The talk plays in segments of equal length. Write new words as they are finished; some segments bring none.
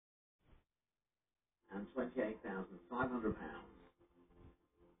and £28,500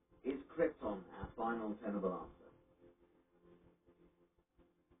 is Krypton our final tenable answer?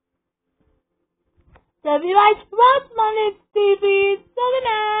 WH Money TV,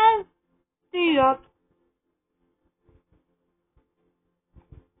 Southern See ya.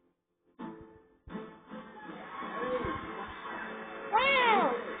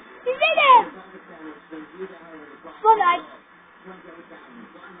 Wow! He did it! Good night.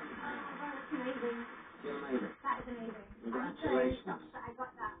 You're amazing. That is amazing. Congratulations.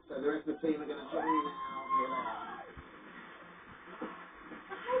 So the rest of the team are going to join you now. Here they are.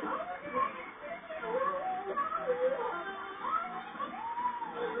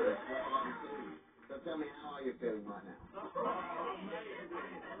 Fabulous. Well done, team. So tell me, how are you feeling right now?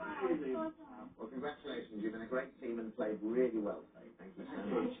 Well, congratulations. You've been a great team and played really well today. Thank you so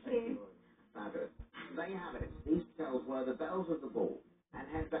much. Thank you. Fabulous. So there you have it. These bells were the bells of the ball and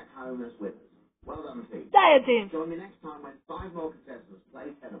head back home as winners. Well done, team. Say it, team. Join me next time when 5 more contestants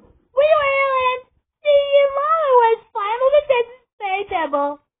play Tenable. We will see you tomorrow with Final Descendants Play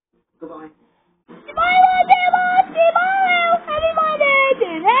Table.